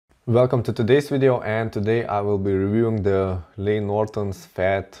Welcome to today's video, and today I will be reviewing the Layne Norton's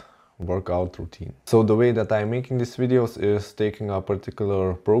PHAT workout routine. So the way that I'm making these videos is taking a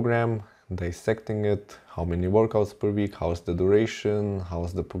particular program, dissecting it, how many workouts per week, how's the duration,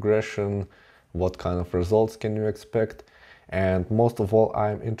 how's the progression, what kind of results can you expect. And most of all,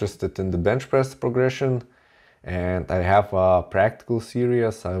 I'm interested in the bench press progression, and I have a practical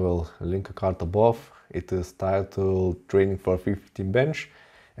series. I will link a card above. It is titled Training for 315 Bench.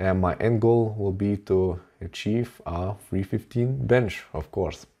 And my end goal will be to achieve a 315 bench, of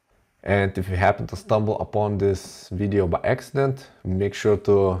course. And if you happen to stumble upon this video by accident, make sure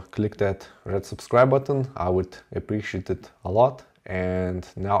to click that red subscribe button. I would appreciate it a lot. And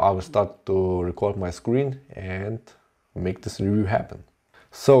now I will start to record my screen and make this review happen.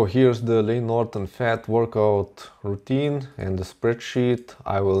 So here's the Layne Norton PHAT workout routine and the spreadsheet.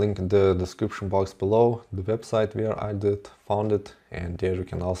 I will link in the description box below the website where I found it, and there you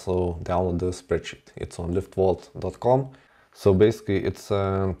can also download the spreadsheet. It's on liftvault.com. So basically it's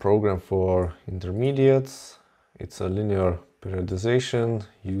a program for intermediates. It's a linear periodization,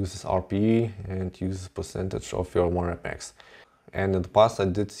 uses RPE and uses percentage of your 1 rep max. And in the past I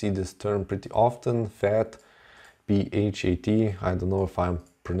did see this term pretty often, PHAT. PHAT. I don't know if I'm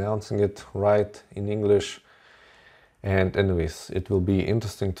pronouncing it right in English. And anyways, it will be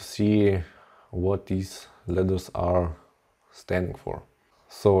interesting to see what these letters are standing for.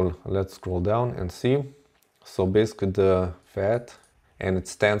 So let's scroll down and see. So basically the PHAT, and it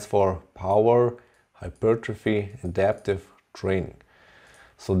stands for Power, Hypertrophy, Adaptive Training.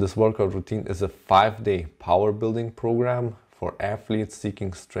 So this workout routine is a 5-day power building program for athletes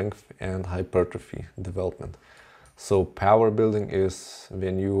seeking strength and hypertrophy development. So power building is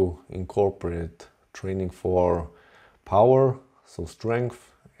when you incorporate training for power, so strength,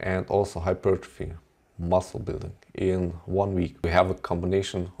 and also hypertrophy, muscle building in 1 week. We have a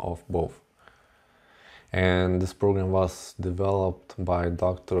combination of both. And this program was developed by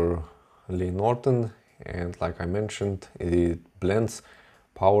Dr. Layne Norton, and like I mentioned, it blends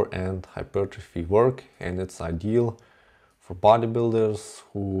power and hypertrophy work, and it's ideal for bodybuilders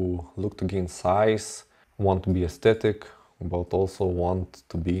who look to gain size, want to be aesthetic, but also want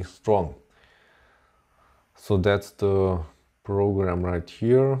to be strong. So that's the program right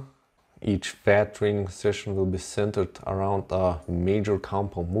here. Each PHAT training session will be centered around a major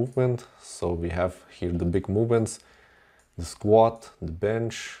compound movement. So we have here the big movements: the squat, the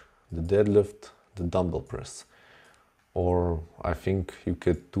bench, the deadlift, the dumbbell press. Or I think you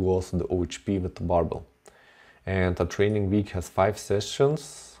could do also the OHP with the barbell. And a training week has 5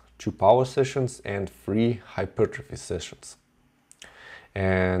 sessions, 2 power sessions and 3 hypertrophy sessions.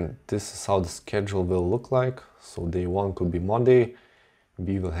 And this is how the schedule will look like. So day 1 could be Monday.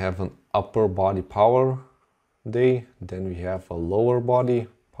 We will have an upper body power day. Then we have a lower body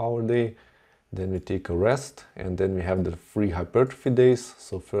power day. Then we take a rest. And then we have the 3 hypertrophy days.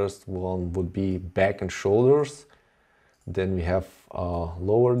 So first one would be back and shoulders. Then we have a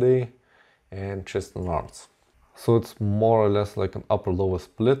lower day and chest and arms. So it's more or less like an upper-lower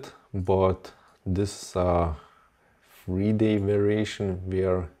split, but this is a 3-day variation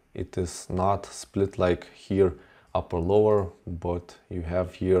where it is not split like here upper-lower, but you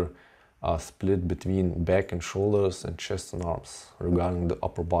have here a split between back and shoulders and chest and arms regarding the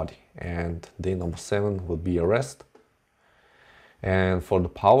upper body. And day number 7 will be a rest. And for the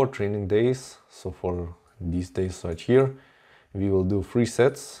power training days, so for these days right here, we will do 3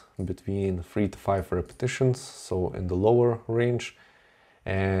 sets between 3 to 5 repetitions, so in the lower range,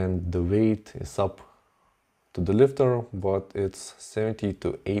 and the weight is up to the lifter, but it's 70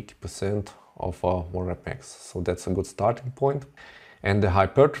 to 80% of a 1 rep max, so that's a good starting point. And the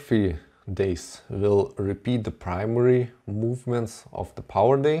hypertrophy days will repeat the primary movements of the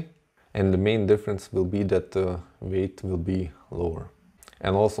power day, and the main difference will be that the weight will be lower.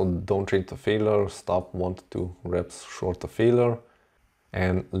 And also don't train to failure, stop 1 to 2 reps short of failure.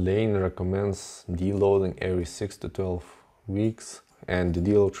 And Layne recommends deloading every 6 to 12 weeks. And the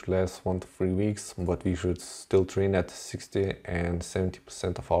deload should last 1 to 3 weeks, but we should still train at 60 and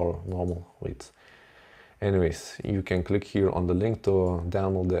 70% of our normal weights. Anyways, you can click here on the link to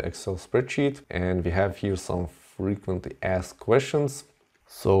download the Excel spreadsheet. And we have here some frequently asked questions.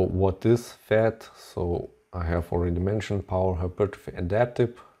 So what is PHAT? So I have already mentioned power, hypertrophy,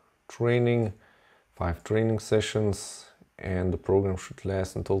 adaptive training, 5 training sessions, and the program should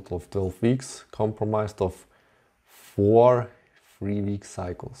last in total of 12 weeks, comprised of 4 3-week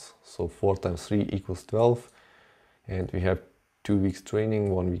cycles. So 4 times 3 equals 12, and we have 2 weeks training,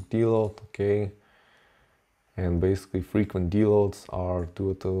 1 week deload, okay. And basically frequent deloads are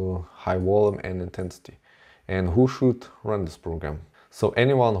due to high volume and intensity. And who should run this program? So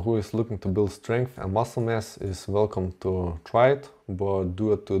anyone who is looking to build strength and muscle mass is welcome to try it, but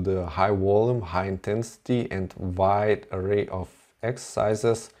due to the high volume, high intensity and wide array of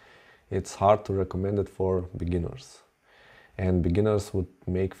exercises, it's hard to recommend it for beginners. And beginners would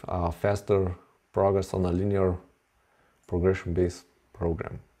make faster progress on a linear progression-based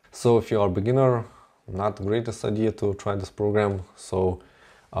program. So if you are a beginner, not the greatest idea to try this program. So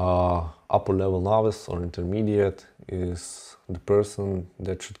upper level novice or intermediate is the person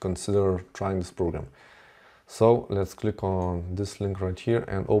that should consider trying this program. So let's click on this link right here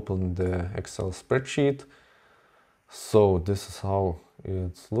and open the Excel spreadsheet. So this is how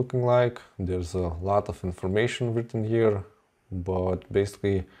it's looking like. There's a lot of information written here, but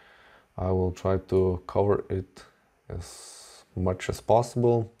basically I will try to cover it as much as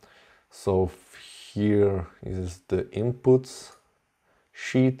possible. So here is the inputs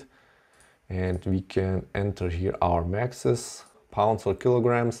sheet, and we can enter here our maxes, pounds or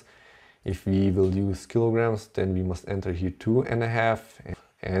kilograms. If we will use kilograms, then we must enter here 2.5,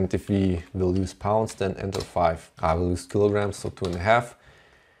 and if we will use pounds, then enter 5. I will use kilograms, so 2.5,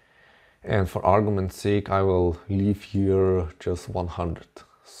 and for argument's sake I will leave here just 100.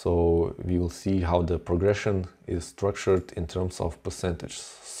 So we will see how the progression is structured in terms of percentage.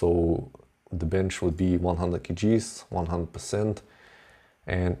 So the bench would be 100 kgs, 100%,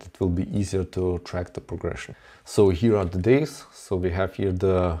 and it will be easier to track the progression. So here are the days. So we have here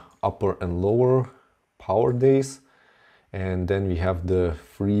the upper and lower power days, and then we have the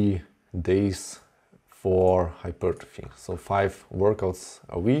 3 days for hypertrophy. So 5 workouts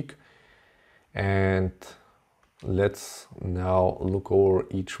a week, and let's now look over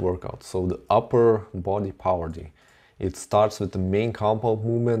each workout. So the upper body power day, it starts with the main compound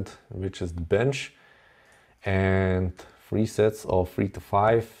movement, which is the bench, and 3 sets of 3 to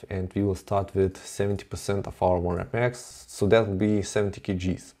 5, and we will start with 70% of our 1 rep max, so that will be 70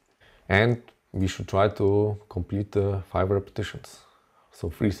 kgs. And we should try to complete the 5 repetitions. So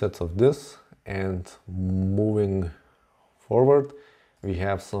 3 sets of this, and moving forward we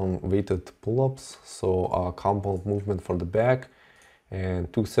have some weighted pull-ups, so a compound movement for the back,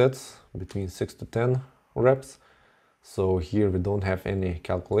 and 2 sets between 6 to 10 reps. So here we don't have any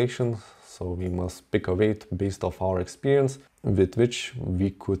calculations, so we must pick a weight based off our experience with which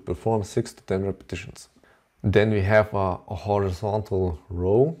we could perform 6 to 10 repetitions. Then we have a horizontal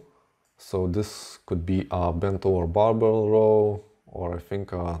row. So this could be a bent over barbell row, or I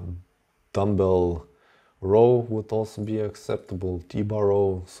think a dumbbell row would also be acceptable, T-bar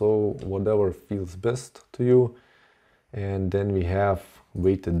row, so whatever feels best to you. And then we have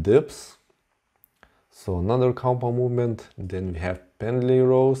weighted dips, so another compound movement. Then we have pendlay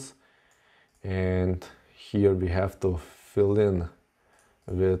rows, and here we have to fill in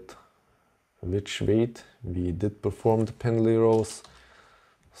with which weight we did perform the pendlay rows.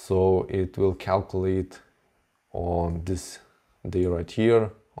 So it will calculate on this day right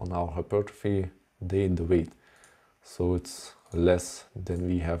here, on our hypertrophy day, the weight. So it's less than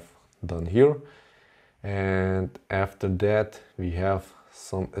we have done here. And after that we have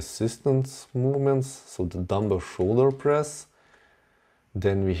some assistance movements, so the dumbbell shoulder press.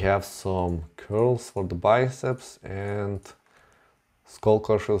 Then we have some curls for the biceps and skull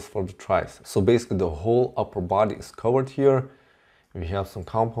crushers for the triceps. So basically the whole upper body is covered here. We have some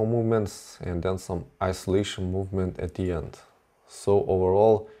compound movements and then some isolation movement at the end. So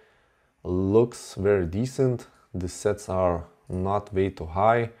overall looks very decent. The sets are not way too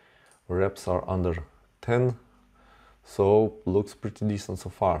high, reps are under 10, so looks pretty decent so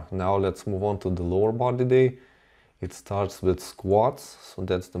far. Now let's move on to the lower body day. It starts with squats, so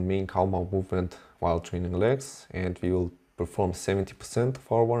that's the main compound movement while training legs, and we will perform 70%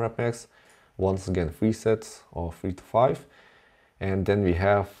 of our 1 rep max. Once again 3 sets of 3 to 5, and then we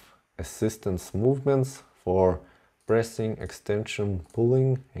have assistance movements for pressing, extension,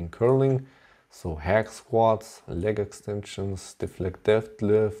 pulling and curling. So hack squats, leg extensions, stiff leg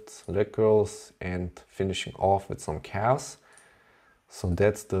deadlifts, leg curls, and finishing off with some calves. So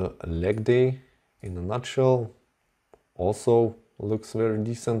that's the leg day in a nutshell. Also looks very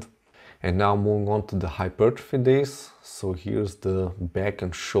decent. And now moving on to the hypertrophy days. So here's the back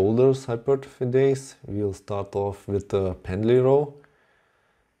and shoulders hypertrophy days. We'll start off with the pendlay row.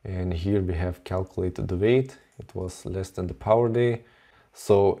 And here we have calculated the weight. It was less than the power day.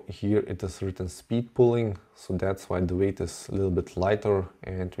 So here it is written speed pulling, so that's why the weight is a little bit lighter,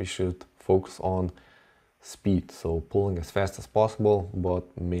 and we should focus on speed, so pulling as fast as possible but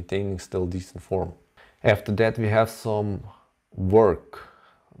maintaining still decent form. After that we have some work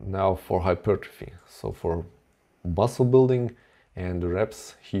now for hypertrophy, so for muscle building, and the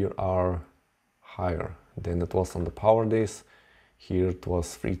reps here are higher than it was on the power days. Here it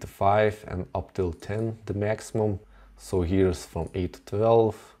was 3 to 5 and up till 10 the maximum. So here's from 8 to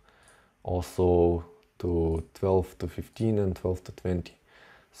 12, also to 12 to 15 and 12 to 20.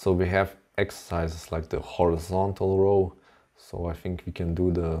 So we have exercises like the horizontal row. So I think we can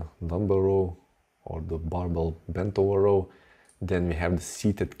do the dumbbell row or the barbell bent over row. Then we have the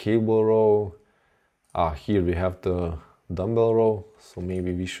seated cable row. Here we have the dumbbell row, so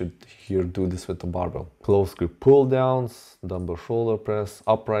maybe we should here do this with the barbell. Close grip pull downs, dumbbell shoulder press,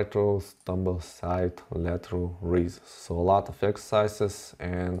 upright rows, dumbbell side lateral raises. So a lot of exercises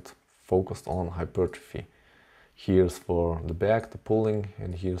and focused on hypertrophy. Here's for the back, the pulling,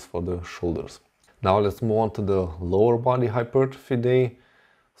 and here's for the shoulders. Now let's move on to the lower body hypertrophy day.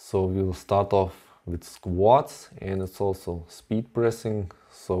 So we'll start off with squats, and it's also speed pressing.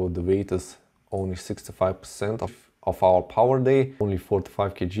 So the weight is only 65% of our power day, only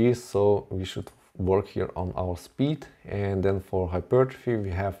 45 kgs, so we should work here on our speed. And then for hypertrophy we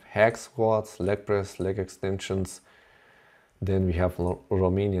have hack squats, leg press, leg extensions. Then we have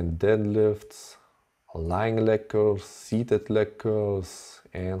Romanian deadlifts, lying leg curls, seated leg curls,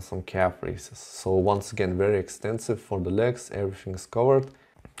 and some calf raises. So once again, very extensive for the legs, everything is covered,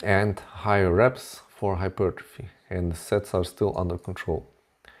 and higher reps for hypertrophy, and the sets are still under control.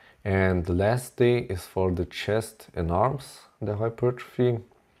 And the last day is for the chest and arms, the hypertrophy.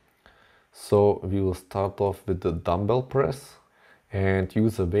 So we will start off with the dumbbell press and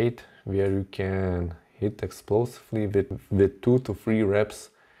use a weight where you can hit explosively with 2 to 3 reps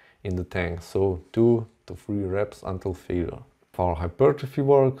in the tank. So 2 to 3 reps until failure. For hypertrophy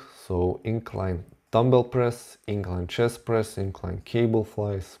work, so incline dumbbell press, incline chest press, incline cable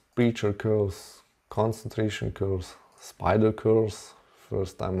flies, preacher curls, concentration curls, spider curls.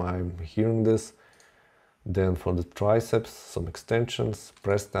 First time I'm hearing this. Then for the triceps, some extensions,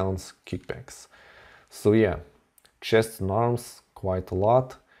 press downs, kickbacks. So yeah, chest and arms quite a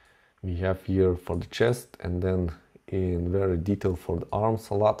lot. We have here for the chest, and then in very detail for the arms,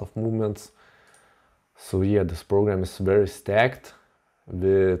 a lot of movements. So yeah, this program is very stacked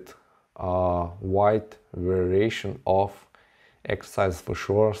with a wide variation of exercise for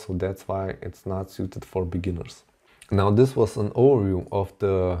sure. So that's why it's not suited for beginners. Now this was an overview of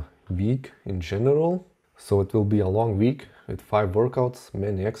the week in general. So it will be a long week with 5 workouts,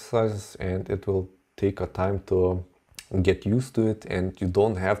 many exercises, and it will take a time to get used to it, and you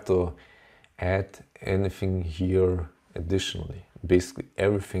don't have to add anything here additionally. Basically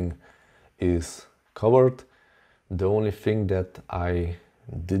everything is covered. The only thing that I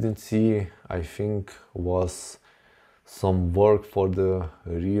didn't see, I think, was some work for the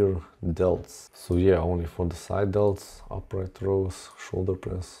rear delts. So yeah, only for the side delts, upright rows, shoulder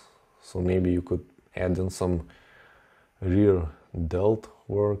press. So maybe you could add in some rear delt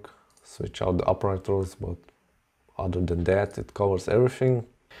work, switch out the upright rows, but other than that it covers everything.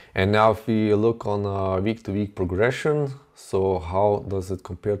 And now if we look on a week-to-week progression, so how does it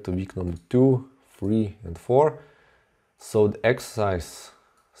compare to week number 2, 3 and 4? So the exercise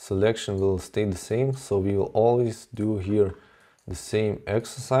selection will stay the same, so we will always do here the same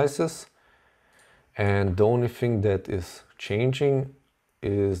exercises, and the only thing that is changing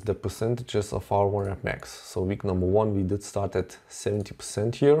is the percentages of our 1 rep max. So week number 1 we did start at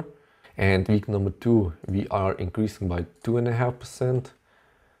 70% here, and week number 2 we are increasing by 2.5%.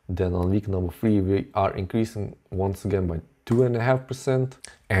 Then on week number 3 we are increasing once again by 2.5%,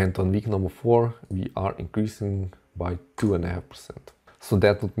 and on week number 4 we are increasing by 2.5%. So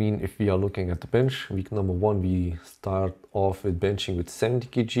that would mean if we are looking at the bench, week number 1 we start off with benching with 70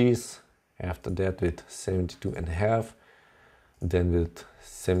 kgs, after that with 72.5, then with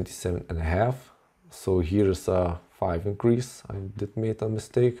 77.5. So here is a 5 increase, I did make a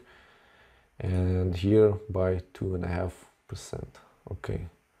mistake, and here by 2.5%. Okay,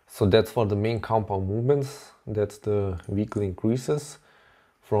 so that's for the main compound movements. That's the weekly increases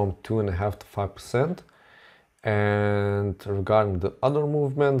from 2.5 to 5%. And regarding the other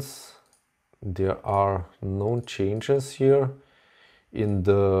movements, there are no changes here in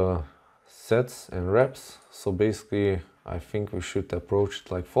the sets and reps. So basically I think we should approach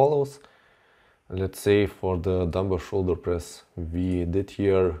it like follows. Let's say for the dumbbell shoulder press, we did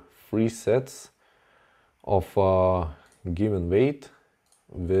here 3 sets of a given weight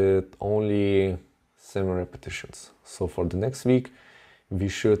with only 7 repetitions. So for the next week we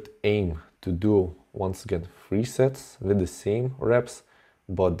should aim to do once again 3 sets with the same reps,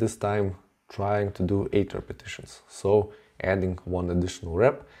 but this time trying to do 8 repetitions. So adding 1 additional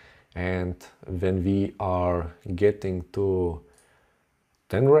rep, and when we are getting to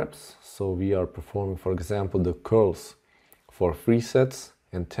 10 reps, so we are performing, for example, the curls for 3 sets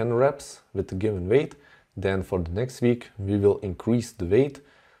and 10 reps with the given weight, then for the next week we will increase the weight.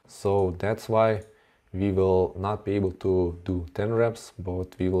 So that's why we will not be able to do 10 reps,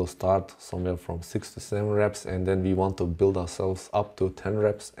 but we will start somewhere from 6 to 7 reps, and then we want to build ourselves up to 10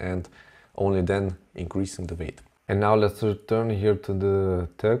 reps and only then increasing the weight. And now let's return here to the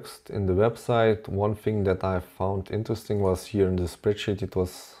text in the website. One thing that I found interesting was here in the spreadsheet, it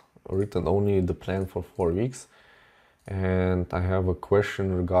was written only the plan for 4 weeks. And I have a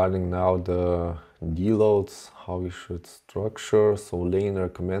question regarding now the deloads, how we should structure. So Layne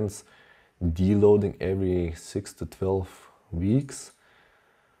recommends deloading every 6 to 12 weeks.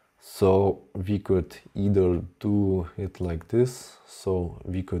 So we could either do it like this. So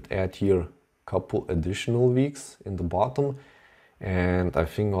we could add here couple additional weeks in the bottom, and I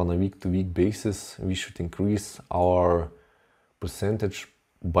think on a week-to-week basis we should increase our percentage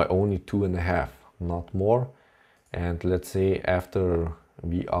by only 2.5, not more. And let's say after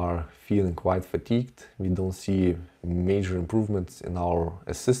we are feeling quite fatigued, we don't see major improvements in our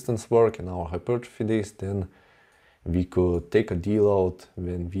assistance work and our hypertrophy days, then we could take a deload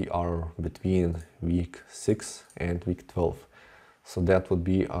when we are between week 6 and week 12. So that would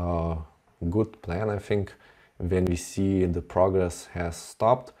be a good plan, I think. When we see the progress has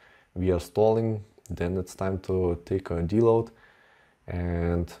stopped, we are stalling, then it's time to take a deload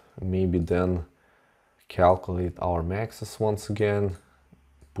and maybe then calculate our maxes once again,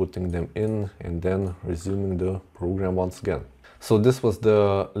 putting them in, and then resuming the program once again. So this was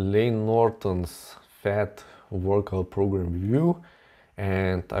the Layne Norton's PHAT workout program review,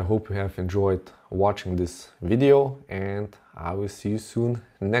 and I hope you have enjoyed watching this video, and I will see you soon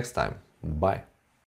next time. Bye.